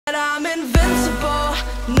I'm invincible,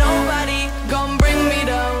 nobody gon' bring me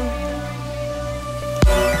down.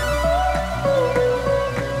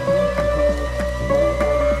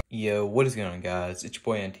 Yo, what is going on, guys? It's your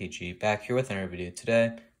boy LTD back here with another video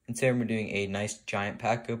today. And today we're doing a nice giant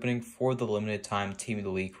pack opening for the limited time Team of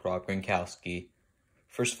the Week Rob Gronkowski.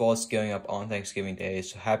 First of all, it's going up on Thanksgiving Day,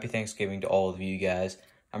 so happy Thanksgiving to all of you guys.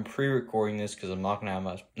 I'm pre-recording this because I'm not going to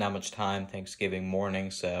have that much time Thanksgiving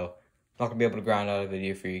morning, so I'm not going to be able to grind out a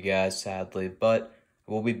video for you guys, sadly. But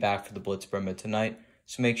we'll be back for the Blitz promo tonight,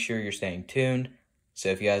 so make sure you're staying tuned. So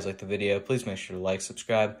if you guys like the video, please make sure to like,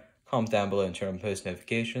 subscribe, comment down below, and turn on post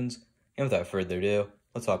notifications. And without further ado,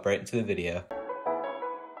 let's hop right into the video.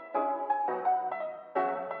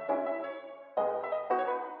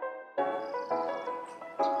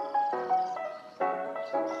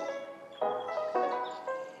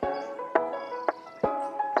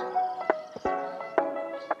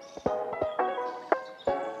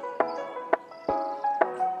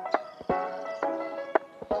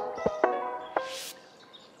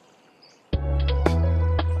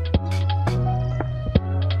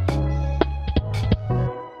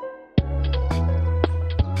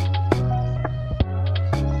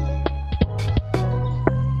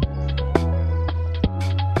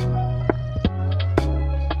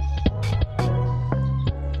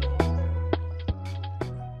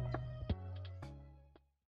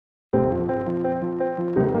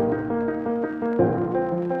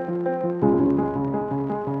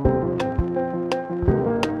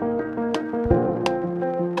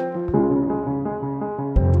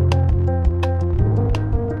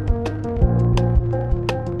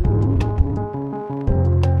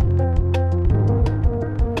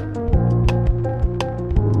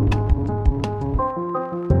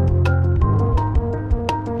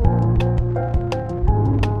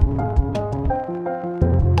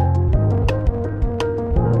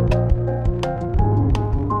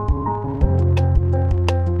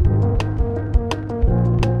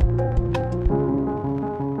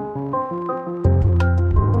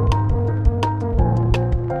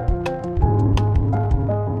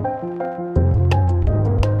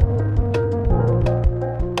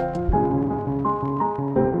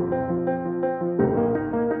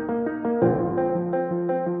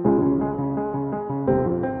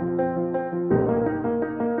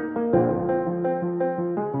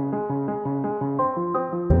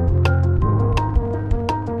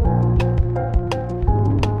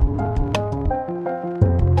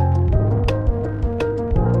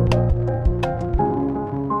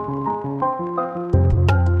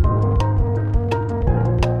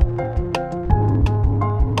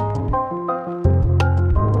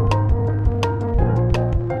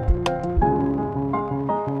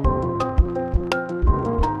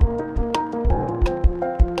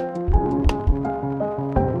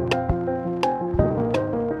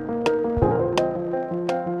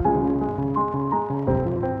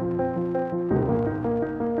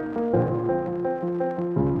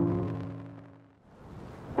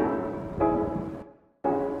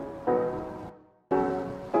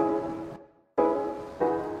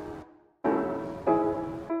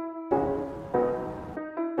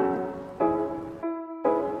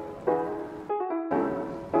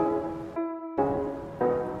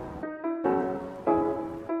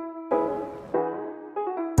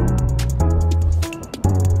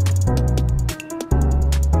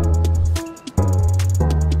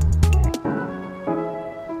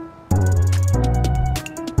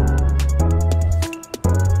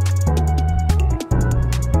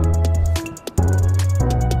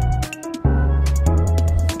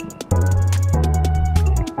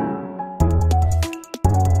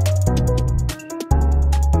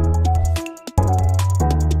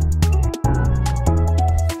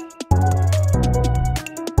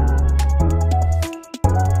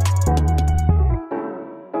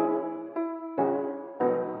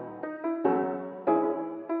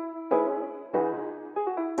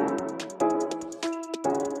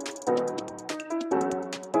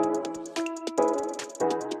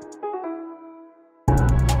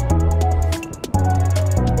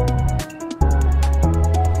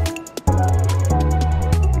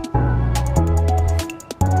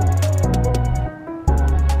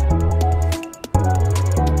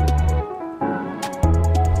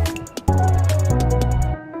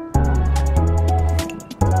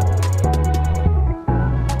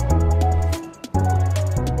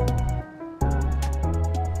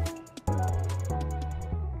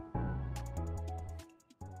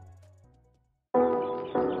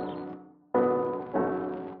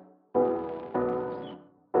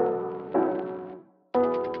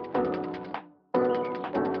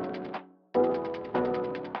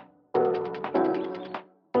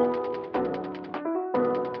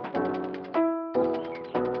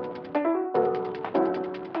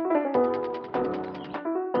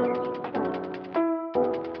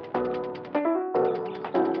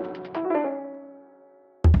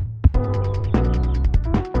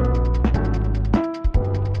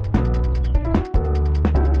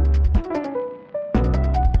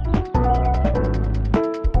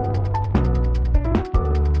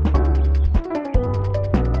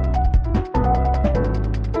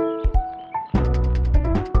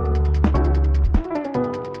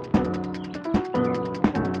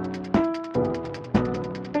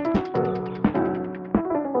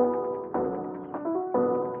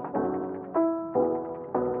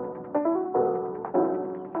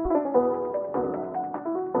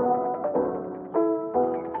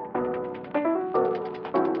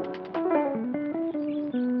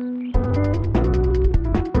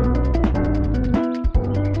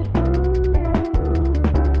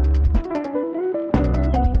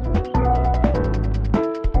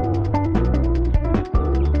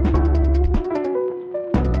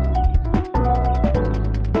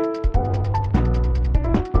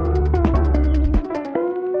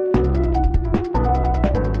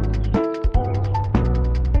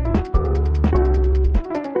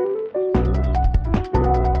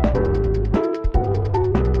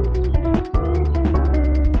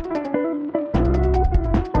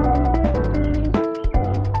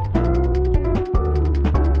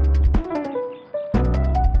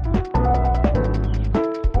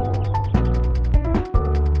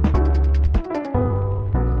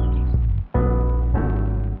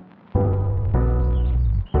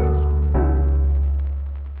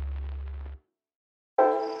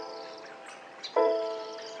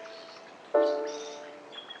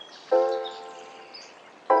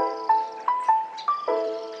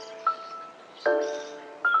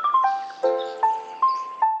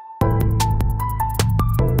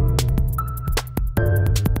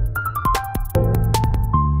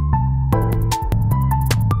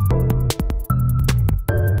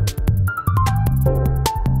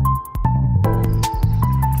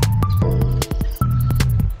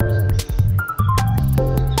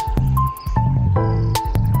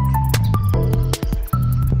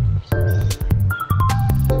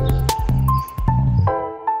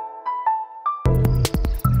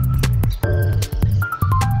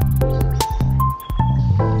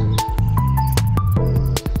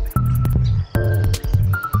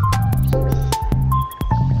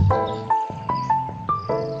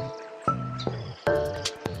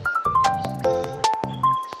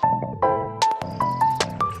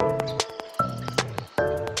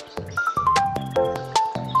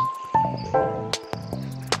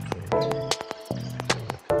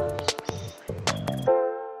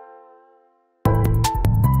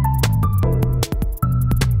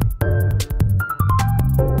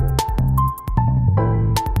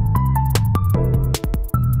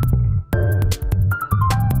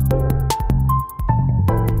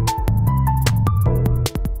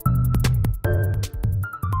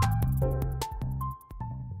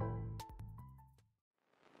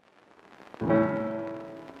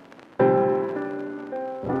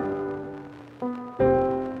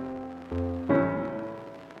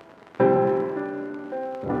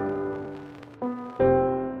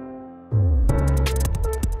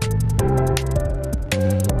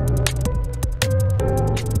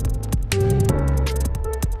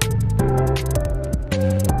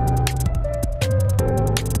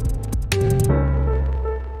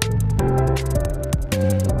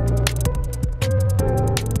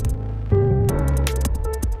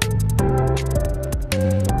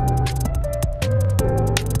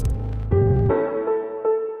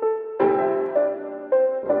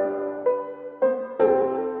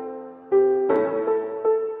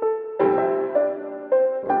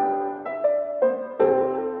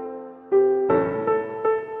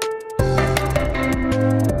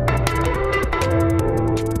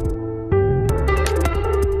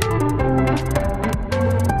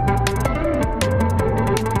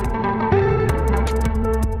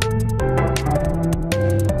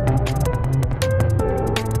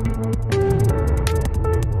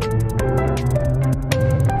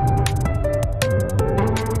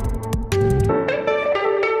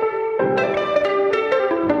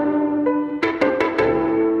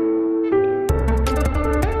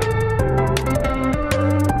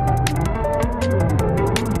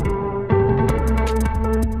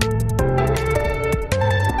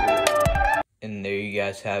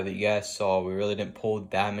 guys have it. You guys saw we really didn't pull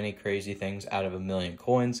that many crazy things out of 1,000,000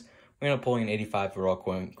 coins. We ended up pulling an 85 overall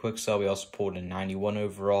coin quick sell. We also pulled a 91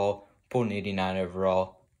 overall, pulled an 89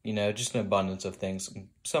 overall. You know, just an abundance of things.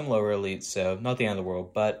 Some lower elites, so not the end of the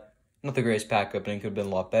world, but not the greatest pack opening. Could have been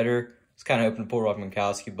a lot better. It's kind of open to pull Rob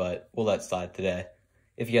Gronkowski, but we'll let slide today.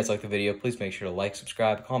 If you guys like the video, please make sure to like,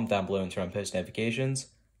 subscribe, comment down below, and turn on post notifications.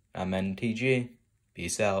 I'm LTD.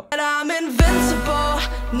 Peace out. I'm invincible,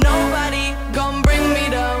 nobody gon' bring me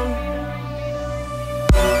down.